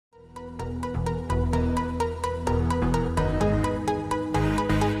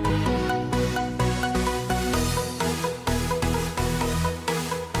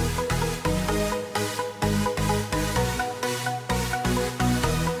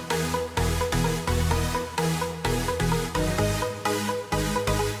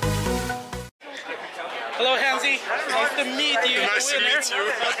Hello, Hansi. Nice to meet you. Nice to meet you.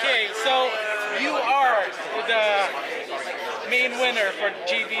 Okay, so you are the main winner for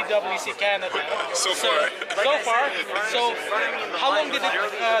GBWC Canada. So far. So how long did it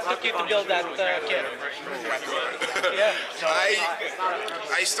took you to build that kit? Yeah.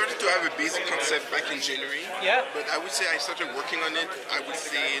 I started to have a basic concept back in January. Yeah. But I would say I started working on it, I would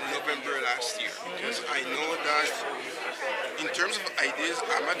say in November last year. Because I know that in terms of ideas,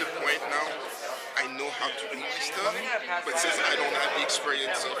 I'm at the point now I know how to do my stuff, but since I don't have the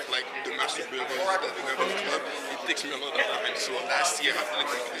experience of like the master builders that we have in the club, it takes me a lot of time. So last year after the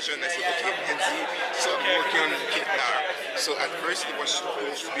competition, I said, okay, Henzi, start working on the kit now. So at first it was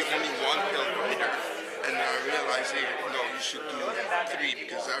supposed to be only one pill rider, and I realized, hey, no, you should do three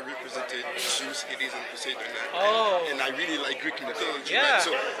because I represented Zeus, Hades, and Poseidon. And I really like Greek mythology. Yeah. Right?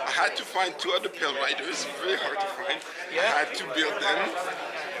 So I had to find two other pill riders, very hard to find. Yeah. I had to build them,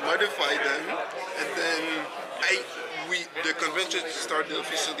 modify them, and then the convention started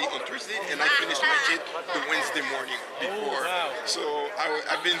officially on Thursday, and I finished my kit the Wednesday morning before. Oh, wow. So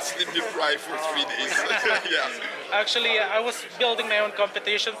I've been sleep deprived for 3 days. Yeah. Actually, I was building my own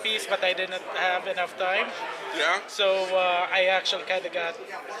competition piece, but I didn't have enough time. Yeah. So I actually kind of got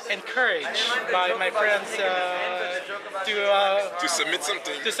encouraged by my friends To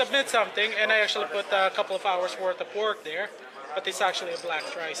submit something. and I actually put a couple of hours worth of work there. But it's actually a black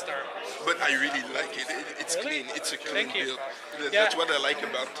TriStar. But I really like it. It's Really? clean. It's a clean build. Yeah. That's what I like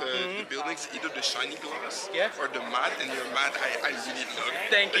about the buildings, either the shiny gloss or the matte. And your matte, I really love.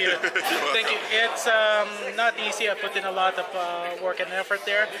 Thank you. Thank you. It's not easy. I put in a lot of work and effort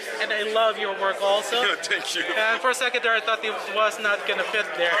there. And I love your work also. Thank you. And for a second there, I thought it was not going to fit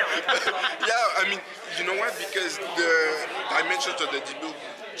there. Yeah, I mean, you know what? Because the dimensions of the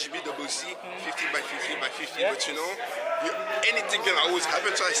GBWC, 50 by 50 by 50, but you know, anything can always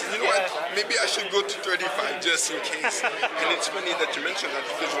happen. So I said, you know what? Maybe I should go to 35 just in case. And it's funny that you mentioned that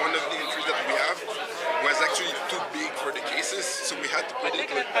because one of the entries that we have was actually too big for the cases, so we had to put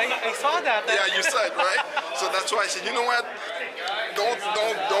it. I saw that. Yeah, you saw it, right? So that's why I said, you know what?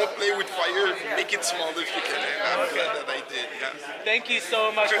 Don't play with fire. Make it smaller if you can. And I'm glad that I did. Yeah. Thank you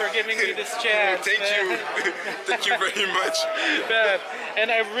so much for giving me this chance. Thank you. Thank you very much. Man. And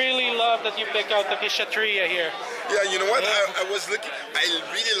I really love that you picked out the Kshatriya here. Yeah, you know what? I was looking. I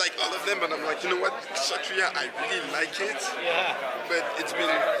really like all of them, but I'm like, you know what? Kshatriya, I really like it. Yeah. But it's been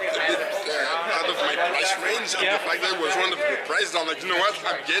a bit out of my price range. And the fact that it was one of the prices, I'm like, you know what?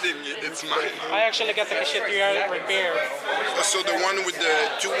 I'm getting it. It's mine. I actually got the Kshatriya repaired. So the one with the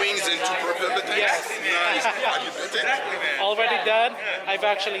 2 wings and 2 propeller tanks? Yes. Nice. Have you built it? Already done. I've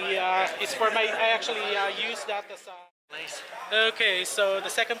actually, it's for my, I actually used that as a place. Okay, so the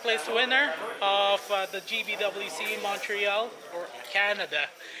second place winner of the GBWC Montreal, or Canada.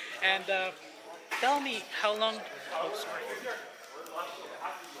 And tell me how long, oh sorry.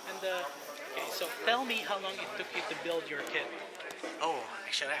 And okay, so tell me how long it took you to build your kit. Oh,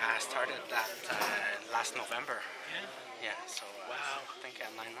 actually I started that last November. Yeah? Yeah, so Wow. I think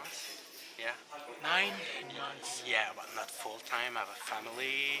 9 months. Yeah. 9 months. Yeah, but not full time. I have a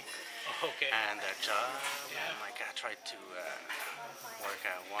family Okay. and a job. Yeah. And like I try to work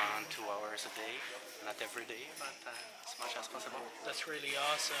 1-2 hours a day. Not every day, but as much as possible. That's really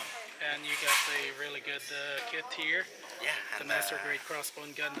awesome. And you got a really good kit here. Yeah. The And Master Grade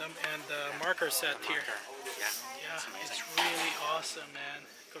Crossbone Gundam and the marker set here. Yeah. Yeah, It's amazing. it's really awesome, man.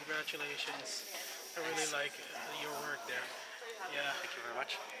 Congratulations. I really like your work there. Yeah. Thank you very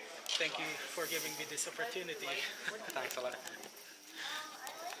much. Thank you for giving me this opportunity. Thanks a lot.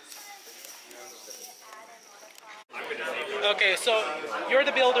 Okay, so you're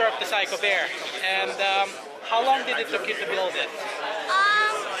the builder of the Psycho Bear, and how long did it took you to build it?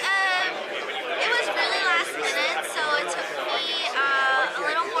 It was really last minute, so it took me a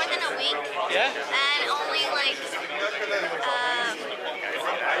little more than a week. Yeah? And only like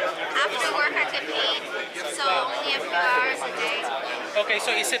after work I could paint, so only a few hours a day. Okay,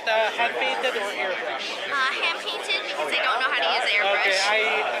 so is it hand painted or airbrush? Hand painted because I don't know how to use airbrush. Okay, I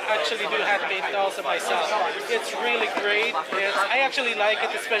actually do hand paint also myself. It's really great. I actually like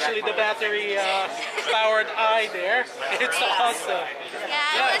it, especially the battery powered eye there. It's awesome.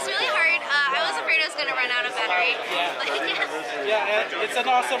 Yeah, it was really hard. I was afraid I was going to run out of battery. But Yeah, and it's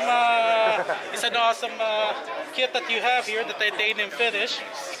an awesome kit that you have here, the titanium finish.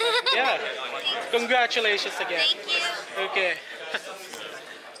 Yeah. Congratulations again. Thank you. Okay.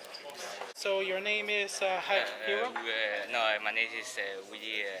 So your name is Hiro? No, my name is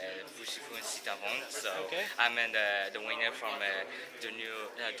Willie Fushikun Sitavon. So Okay. I'm the winner from the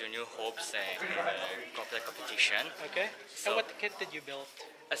new hopes Gunpla competition. Okay. So- And what kit did you build?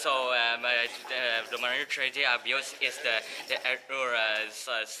 So the marine tragedy I built is the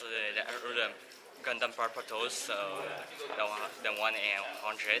Gundam Parpatos, so the 1 and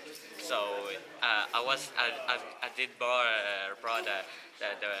 100. So I did brought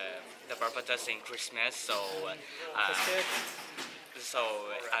the Parpatos in Christmas. So That's good. so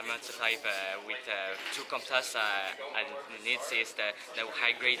I multiplied with 2 Gunplas. I need is the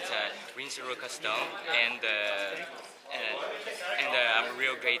high grade Ring Zero custom and I'm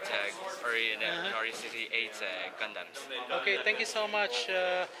real great Ori City 8 Gundams. Okay, thank you so much.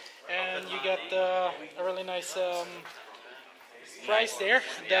 And you got a really nice prize there.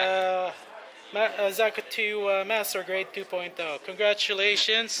 The Zaka 2 Master Grade 2.0.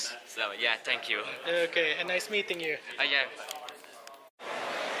 Congratulations. So yeah, thank you. Okay, and nice meeting you. Yeah.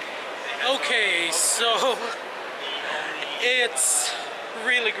 Okay, so it's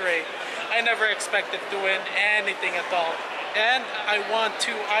really great. I never expected to win anything at all. And I won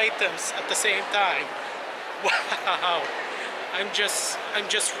 2 items at the same time. Wow. I'm just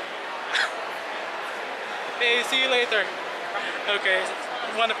Hey, see you later. Okay,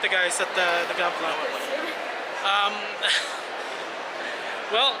 one of the guys at the Gunpla.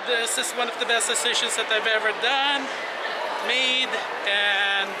 Well, this is one of the best decisions that I've ever made,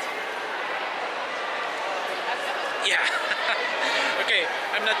 and yeah. Okay,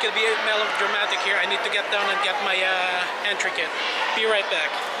 I'm not gonna be melodramatic here. I need to get down and get my entry kit. Be right back.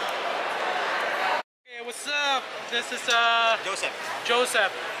 Okay, what's up? This is Joseph.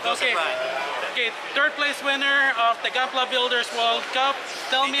 Joseph. Okay. Okay, 3rd place winner of the Gunpla Builders World Cup.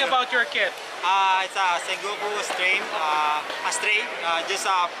 Tell me about your kit. It's a Sengoku Stray, just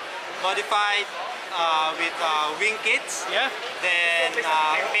modified with wing kits. Yeah, Then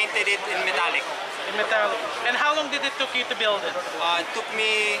painted it in metallic. in metallic. And how long did it took you to build it? It took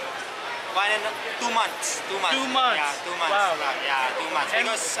me 2 months. 2 months. 2 months. Yeah, 2 months. Wow. Yeah, 2 months. And-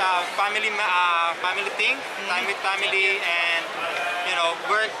 Because family thing, time with family, and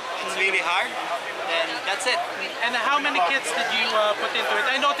work. It's really hard. Then that's it. And how many kits did you put into it?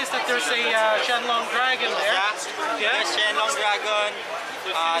 I noticed that there's a Shenlong Dragon there. Yeah. There's Shenlong Dragon.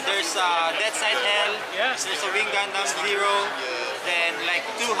 There's Dead Side Hell. Yeah. There's a Wing Gundam Zero. Then like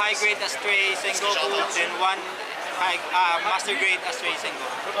 2 high grade Astray Sengoku. Then 1 master grade Astray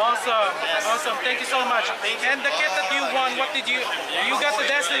Sengoku. Awesome. Yes. Awesome. Thank you so much. And the kit that you won, what did you got the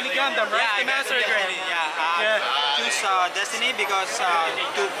Destiny Gundam, right? Yeah, The master grade. Yeah. Choose Destiny because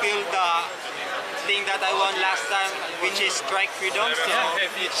to feel the thing that I won last time, which is Strike Freedom. So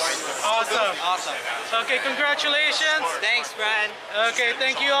Yeah. Awesome. Awesome. Okay, congratulations. Thanks, Brian. Okay,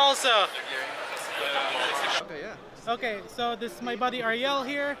 thank you also. Okay, yeah. Okay, so this is my buddy Ariel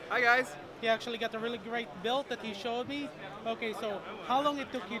here. Hi guys. He actually got a really great build that he showed me. Okay, so how long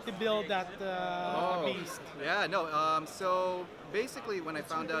it took you to build that beast? Yeah, no. So basically, when I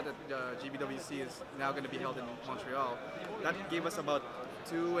found out that GBWC is now going to be held in Montreal, that gave us about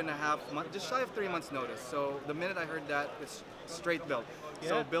 2.5 months, just shy of 3 months notice. So the minute I heard that, it's straight build. Yeah.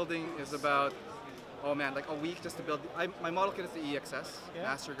 So building is about, oh man, like a week just to build. My model kit is the EXS, Yeah.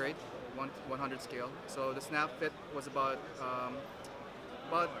 master grade, 100 scale. So the snap fit was about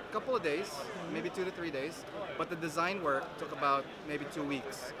a couple of days, maybe 2 to 3 days. But the design work took about maybe 2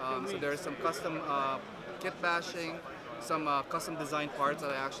 weeks. So there's some custom kit bashing, some custom design parts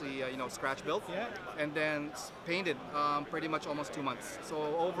that I actually scratch built, Yeah. and then painted pretty much almost 2 months. So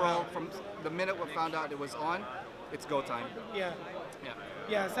overall, from the minute we found out it was on, it's go time. Yeah. Yeah.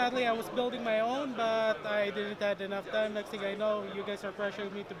 Yeah, sadly I was building my own, but I didn't have enough time. Next thing I know, you guys are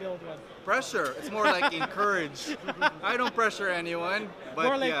pressuring me to build one. Pressure. It's more like encourage. I don't pressure anyone, but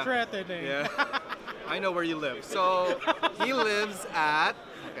More like yeah. threatening. Yeah. I know where you live. So he lives at.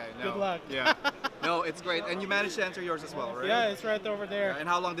 Okay. No. Good luck. Yeah. No, it's great, and you managed to enter yours as well, right? Yeah, it's right over there. And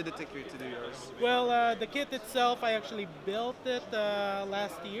how long did it take you to do yours? Well, the kit itself, I actually built it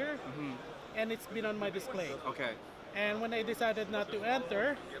last year, and it's been on my display. Okay. And when I decided not to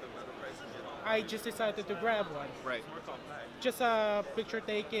enter, I just decided to grab one. Right. Just picture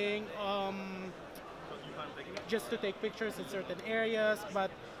taking, just to take pictures in certain areas, but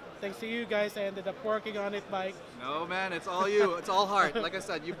thanks to you guys, I ended up working on it by... No, man, it's all you. It's all heart. Like I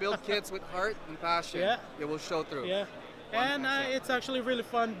said, you build kits with heart and passion. Yeah. It will show through. Yeah. And 100%. it's actually really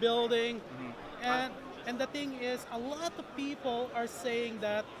fun building. And the thing is, a lot of people are saying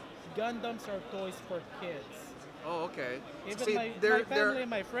that Gundams are toys for kids. Oh, okay. Even See, my family,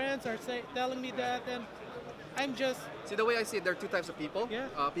 my friends are telling me that, and I'm just See, the way I see it, there are two types of people. Yeah.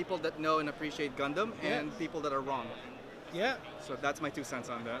 People that know and appreciate Gundam, and people that are wrong. yeah. So that's my 2 cents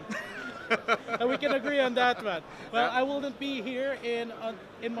on that. And we can agree on that one. Well, Yeah. I wouldn't be here in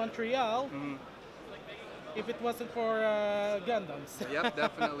Montreal if it wasn't for Gundams. Yep,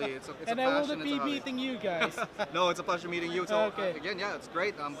 definitely. It's And a I passion. wouldn't it's a be hobby. meeting you guys. No, it's a pleasure meeting you. So Okay. again, yeah, it's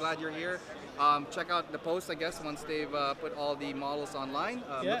great. I'm glad you're here. Check out the post, I guess, once they've put all the models online.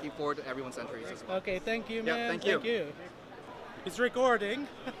 Yeah. Looking forward to everyone's entries as well. Okay, thank you, Yeah, man. thank you. It's recording.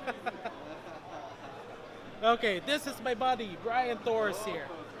 Okay, this is my buddy, Brian Torres here.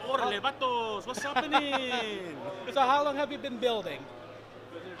 Orale, vatos, what's happening? So how long have you been building?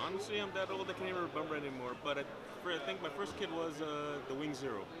 Honestly, I'm that old I can't even remember anymore. But I think my first kid was the Wing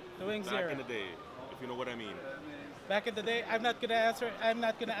Zero. The Wing back Zero. in the day, if you know what I mean. Back in the day, I'm not gonna answer. I'm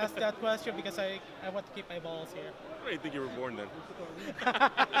not gonna ask that question because I want to keep my balls here. I didn't think you were born then.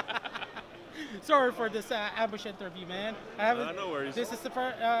 Sorry for this ambush interview, man. I haven't. No worries. This is the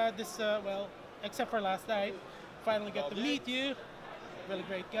first. Well, except for last night, finally got to meet you. Really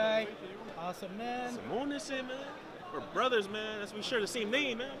great guy, awesome man. Simone, man. We're brothers, man. We share the same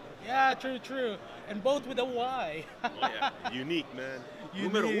name, man. Yeah, true. And both with a Y. Oh, yeah. Unique, man.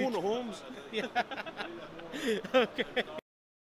 Unique. Numero uno, Holmes. Yeah. Okay.